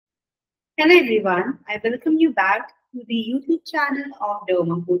Hello everyone, I welcome you back to the YouTube channel of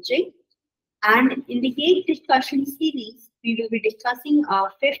Dermacoaching. And in the case discussion series, we will be discussing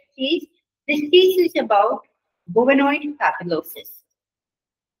our fifth case. This case is about Bowenoid Papulosis.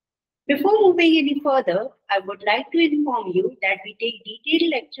 Before moving any further, I would like to inform you that we take detailed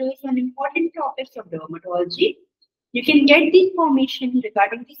lectures on important topics of dermatology. You can get the information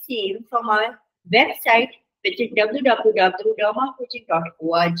regarding the same from our website, which is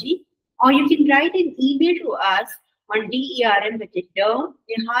www.dermacoaching.org, or you can write an email to us on DERM, which is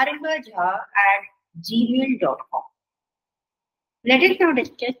derm@gmail.com. Let us now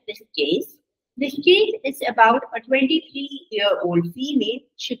discuss this case. This case is about a 23-year-old female.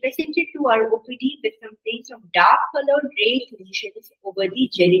 She presented to our OPD with complaints of dark-colored red lesions over the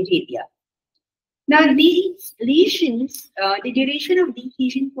genitalia. Now, these lesions, the duration of these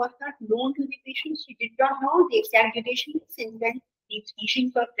lesions was not known to the patient. She did not know the exact duration since when these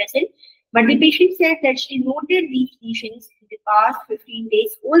lesions were present. But the patient said that she noted these lesions in the past 15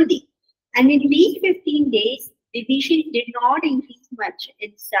 days only. And in these 15 days, the lesions did not increase much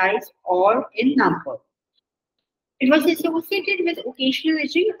in size or in number. It was associated with occasional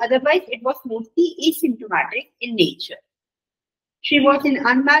itching, otherwise it was mostly asymptomatic in nature. She was an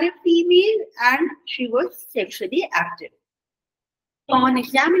unmarried female and she was sexually active. So on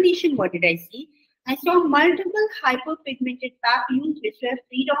examination, what did I see? I saw multiple hyperpigmented papules which were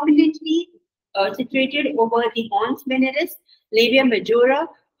predominantly situated over the mons veneris, labia majora,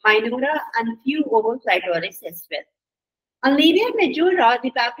 minora, and few over clitoris as well. On labia majora, the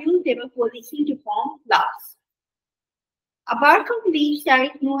papules, they were coalescing to form flowers. Apart from these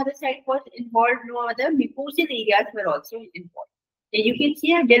sites, no other site was involved, no other mucosal areas were also involved. And you can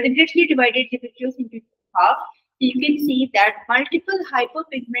see I deliberately divided the pictures into half. So you can see that multiple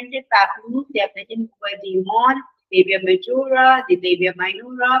hyperpigmented papules, they are present over the mons, labia majora, the labia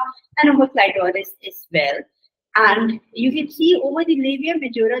minora, and over clitoris as well. And you can see over the labia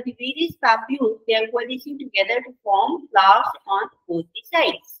majora, the various papules, they are coalescing together to form flowers on both the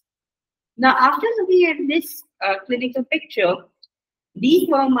sides. Now, after looking at this clinical picture, these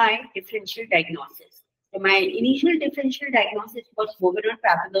were my differential diagnosis. So my initial differential diagnosis was Bowenoid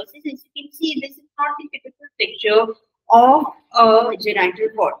Papulosis. As you can see, this is not the typical picture of a genital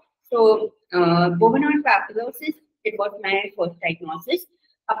wart. So Bowenoid Papulosis, it was my first diagnosis.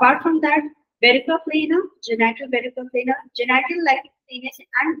 Apart from that, verruca plana, genital verruca plana, genital lichen planus,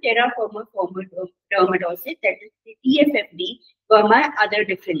 and terraforma dermatosis, that is the TFFD, were my other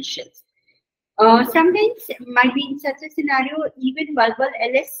differentials. Sometimes might be in such a scenario, even vulval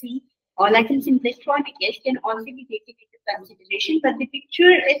LSC or lichen simplex chronicus can also be taken into consideration, but the picture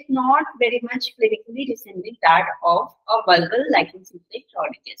is not very much clinically resembling that of a vulval lichen simplex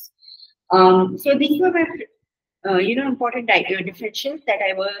chronicus. So these were my important differentials that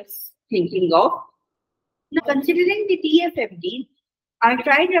I was thinking of. Now, considering the TFFD, I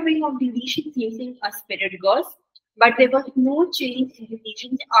tried rubbing off the lesions using a spirit gauze, but there was no change in the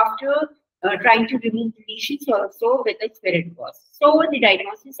lesions after trying to remove the lesions also with a spirit gauze. So the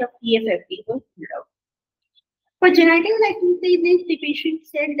diagnosis of TFFD was ruled out. For genital lichen planus, the patient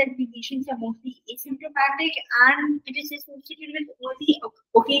said that the lesions are mostly asymptomatic and it is associated with only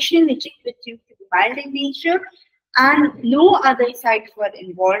occasional itching, which used to be mild in nature, and no other sites were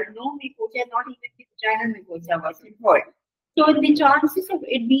involved, no mucosa, not even the vaginal mucosa was involved. So the chances of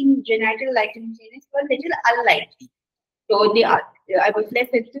it being genital lichen planus were little unlikely. So I was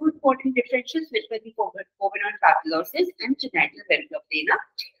left with two important differentials, which were the Bowenoid Papulosis and genital verruca plana.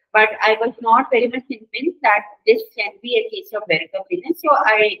 But I was not very much convinced that this can be a case of verruca plana. So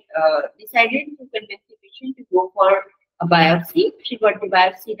I decided to convince the patient to go for a biopsy. She got the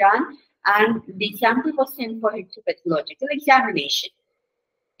biopsy done, and the sample was sent for histopathological examination.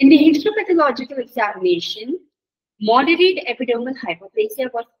 In the histopathological examination, moderate epidermal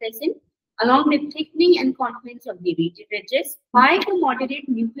hyperplasia was present, along with thickening and confluence of the rete ridges, high to moderate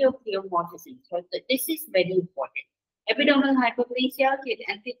nucleopleomorphism. So this is very important. Epidermal hyperplasia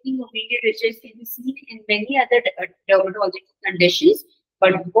and thickening of rete ridges can be seen in many other dermatological conditions,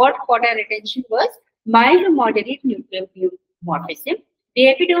 but what caught our attention was mild to moderate nucleopleomorphism. The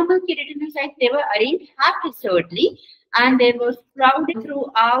epidermal keratinocytes, they were arranged haphazardly and they were sprouted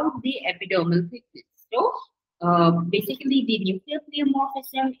throughout the epidermal thickness. So basically the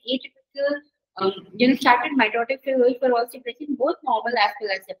nucleopleomorphism, atypical, started mitotic fibrils were also present, both normal as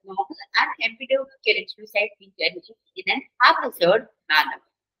well as abnormal, and epidermal keratinocyte features in an haphazard manner.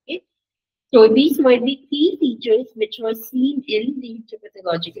 Okay? So these were the key features which were seen in the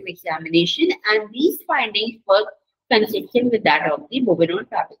histopathological examination, and these findings were consistent with that of the Bowenoid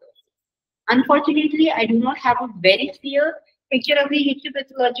Papulosis. Unfortunately, I do not have a very clear Picture of the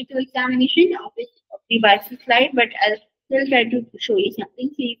histopathological examination of the biopsy slide, but I'll still try to show you something.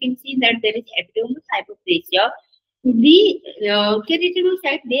 So you can see that there is epidermal hyperplasia. The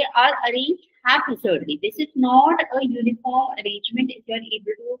keratinocytes, they are arranged haphazardly. This is not a uniform arrangement if you are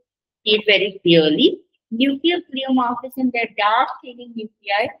able to see it very clearly. Nuclear pleomorphism, their dark staining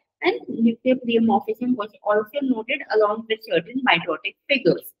nuclei, and nuclear pleomorphism was also noted along with certain mitotic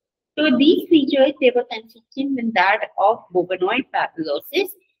figures. So these features, they were consistent with that of Bowenoid papulosis,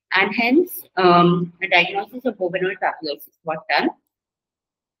 and hence a diagnosis of Bowenoid papulosis was done.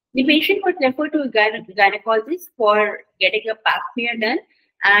 The patient was referred to a gynecologist for getting a pap smear done,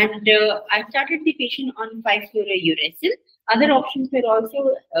 and I started the patient on 5-fluorouracil. Other options were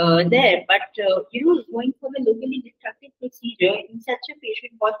also there, but going for the locally destructive procedure in such a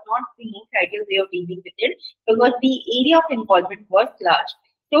patient was not the most ideal way of dealing with it, because the area of involvement was large.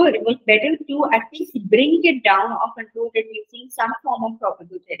 So it was better to at least bring it down or control it using some form of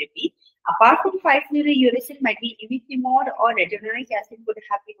topical therapy. Apart from 5-fluorouracil, might be imiquimod or retinoic acid would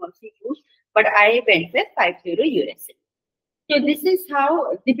have been also used, but I went with 5-fluorouracil. So this is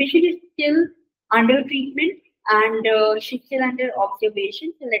how the patient is still under treatment, and she's still under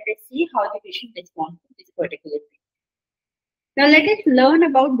observation. So let us see how the patient responds to this particular thing. Now let us learn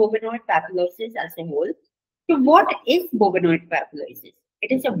about Bowenoid papulosis as a whole. So what is Bowenoid papulosis?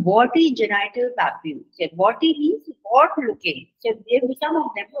 It is a warty genital papule. So warty means wart looking. So some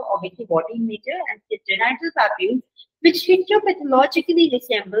of them are obviously warty in nature, and the genital papules which histopathologically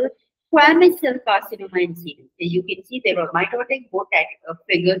resemble squamous cell carcinoma in situ. So you can see there were mitotic both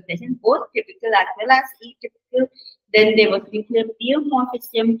figures present, both typical as well as atypical. Then there was nuclear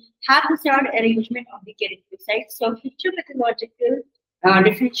pleomorphism, haphazard arrangement of the keratinocytes. So histopathological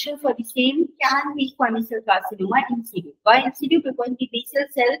differential for the same can be squamous cell carcinoma in situ. Why in situ? Because the basal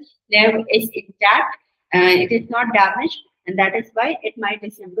cell layer is intact and it is not damaged, and that is why it might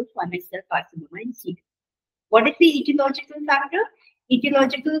resemble squamous cell carcinoma in situ. What is the etiological factor?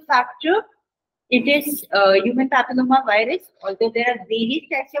 Etiological factor, it is human papilloma virus, although there are various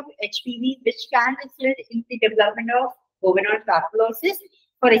types of HPV which can result in the development of Bowenoid papulosis.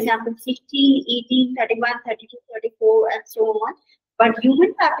 For example, 16, 18, 31, 32, 34, and so on. But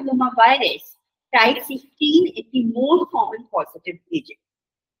human papilloma virus type 16 is the most common positive agent.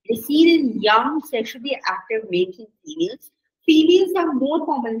 It is seen in young sexually active males and females. Females are more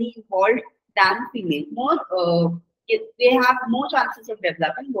commonly involved than females. They have more chances of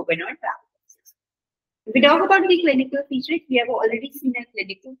developing Bowenoid papulosis. If we talk about the clinical features, we have already seen a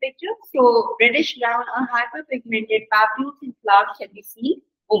clinical picture. So reddish brown or hyperpigmented papules and flaws can be seen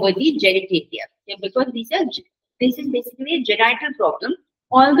over the genitalia. Yeah, because this is basically a genital problem,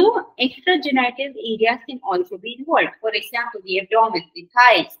 although extragenital areas can also be involved. For example, the abdomen, the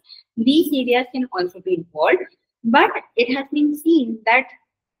thighs, these areas can also be involved. But it has been seen that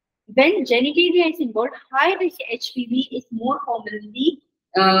when genitalia is involved, high-risk HPV is more commonly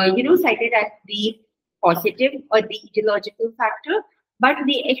cited as the positive or the etiological factor. But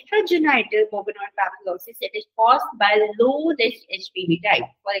the extragenital Bowenoid papulosis, it is caused by low-risk HPV type.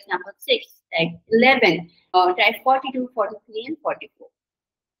 For example, 6, type 11, type 42, 43, and 44.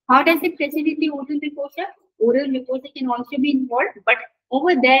 How does it present in the oral mucosa? Oral mucosa can also be involved, but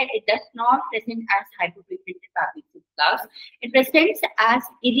over there it does not present as hyperpigmented papules class. It presents as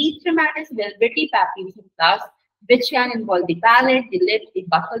erythematous velvety papules class, which can involve the palate, the lip, the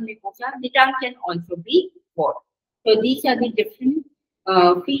buccal mucosa. The tongue can also be involved. So these are the different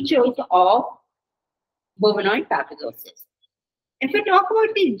features of Bowenoid papulosis. If we talk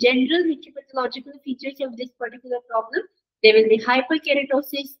about the general histopathological features of this particular problem, there will be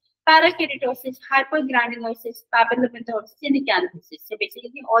hyperkeratosis, parakeratosis, hypergranulosis, papillomatosis, and acanthosis. So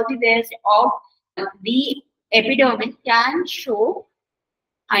basically, all the layers of the epidermis can show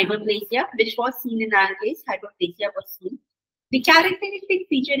hyperplasia, which was seen in our case. Hyperplasia was seen. The characteristic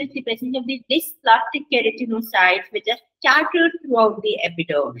feature is the presence of the dysplastic keratinocytes, which are scattered throughout the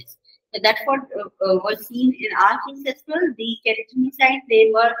epidermis. So that's what was seen in our case as well. The keratinocytes,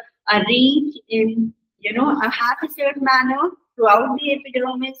 they were arranged in a haphazard manner throughout the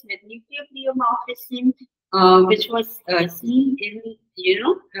epidermis with nuclear pleomorphism, which was seen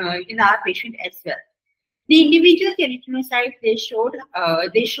in our patient as well. The individual keratinocytes, they show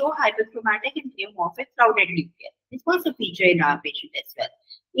hyperchromatic and pleomorphic crowded nuclei. This was a feature in our patient as well.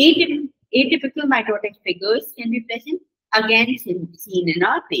 Atypical mitotic figures can be present, again seen in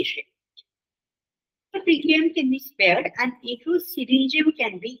our patient. Tracheum can be spared and atrosyringium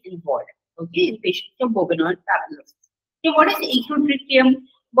can be involved. Okay, in patients of Bowenoid papulosis. So what is atrotracheum?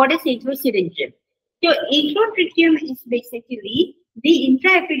 What is atrosyringium? So atrotracheum is basically the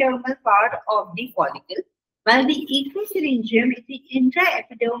intraepidermal part of the follicle. while the acrosyringium is the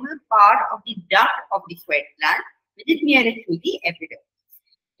intraepidermal part of the duct of the sweat gland, which is nearest to the epidermis.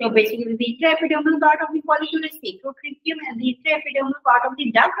 So basically, the intraepidermal part of the follicle is acrotracheum, and the intraepidermal part of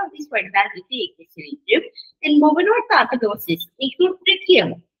the duct of the sweat gland is the acrosyringium. In bovenoid papulosis,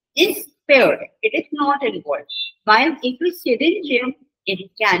 acrotracheum is spared; it is not involved. While acrosyringium,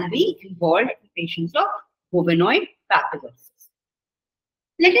 it can be involved in patients of bovenoid papulosis.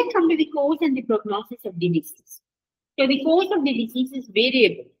 Let us come to the cause and the prognosis of the disease. So the cause of the disease is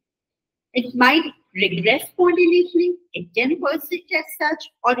variable. It might regress spontaneously, it can persist as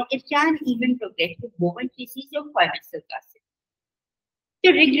such, or it can even progress to Bowenoid disease or Papulosis.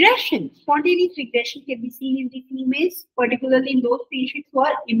 The regression, spontaneous regression can be seen in the females, particularly in those patients who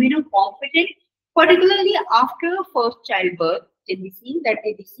are immunocompetent, particularly after first childbirth, can be seen that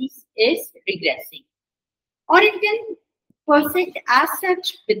the disease is regressing. Or it can persist as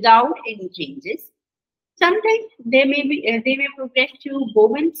such without any changes. Sometimes they may progress to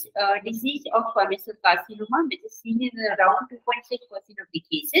Bowens disease of permissive carcinoma, which is seen in around 2.6% of the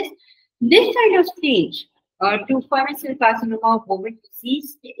cases. This kind of stage to permissive carcinoma of Bowens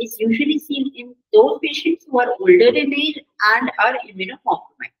disease is usually seen in those patients who are older in age and are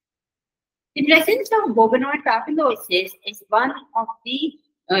immunocompromised. The presence of Bowenoid papulosis is one of the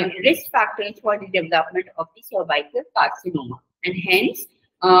risk factors for the development of the cervical carcinoma, and hence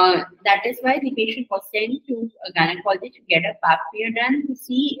that is why the patient was sent to a gynecologist to get a pap smear done to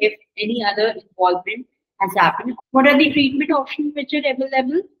see if any other involvement has happened. What are the treatment options which are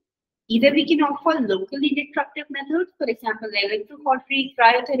available? Either we can offer locally destructive methods, for example, electrocautery,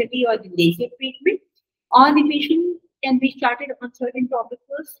 cryotherapy, or the laser treatment, or the patient can be started on certain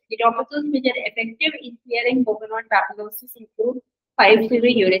topicals. The topicals which are effective in clearing bovenoid papulosis include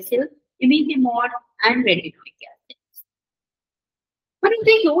 5-uracil, imiquimod, and retinoic acid. One of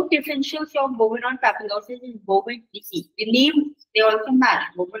the growth differentials of bovenoid papulosis is Bowenoid disease. The name, they also match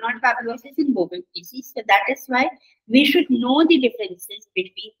bovenoid papulosis and Bowenoid disease. So that is why we should know the differences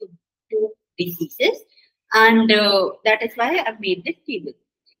between the two diseases, and that is why I've made this table.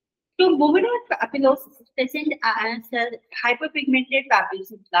 So bovenoid papulosis is present as a hyperpigmented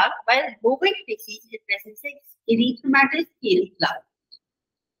papules plaque, while Bowenoid disease is present as erythematous scaly plaque.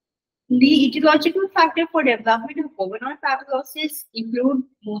 The etiological factor for development of bovenoid papulosis include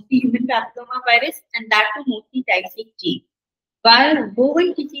mostly human papillomavirus, and that too mostly type 6G. While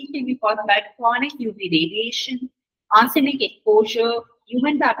Bowenoid disease can be caused by chronic UV radiation, arsenic exposure,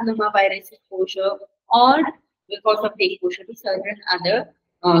 human papillomavirus exposure, or because of the exposure to certain other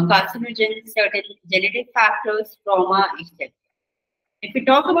carcinogens, certain genetic factors, trauma, etc. If we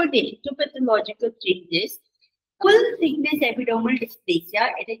talk about the histopathological changes, full thickness epidermal dysplasia,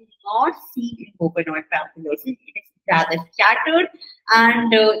 it is not seen in bovenoid papulosis. It is rather scattered,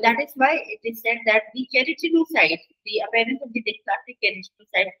 and that is why it is said that the keratinocyte, the appearance of the dysplastic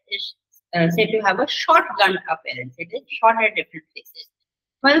keratinocyte is said to have a shotgun appearance. It is short at different places.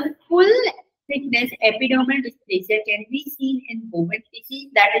 While full thickness epidermal dysplasia can be seen in Bowenoid disease,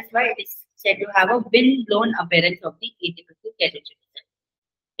 that is why it is said to have a wind-blown appearance of the atypical keratinocyte.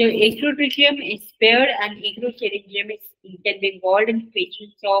 So acrotracheum is spared, and acrosyringium can be involved in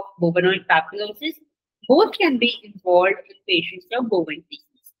patients of bovenoid papulosis. Both can be involved in patients of Bowenoid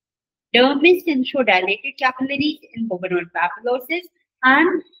disease. Dermis can show dilated capillaries in bovenoid papulosis,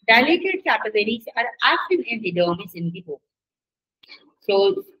 and dilated capillaries are active in the dermis in the bone.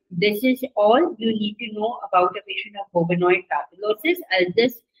 So this is all you need to know about a patient of bovenoid papulosis. I'll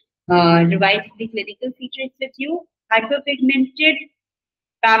just revise the clinical features with you. Hyperpigmented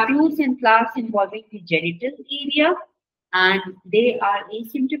papules and plaques involving the genital area, and they are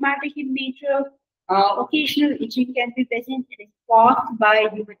asymptomatic in nature. Occasional itching can be present. It is caused by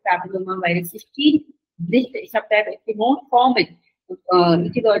human papillomavirus 16. This subtype is the most common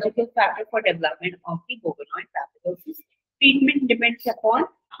etiological factor for development of the bovenoid papulosis. Treatment depends upon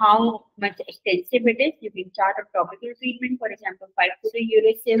how much extensive it is. You can start a topical treatment, for example,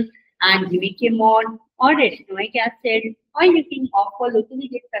 5-uracil and imiquimod or retinoic acid, or you can offer locally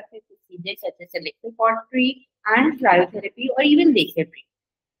destructive procedures such as electrocautery and cryotherapy or even laser treatment.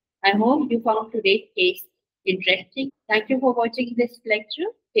 I hope you found today's case interesting. Thank you for watching this lecture.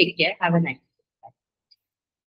 Take care. Have a nice day.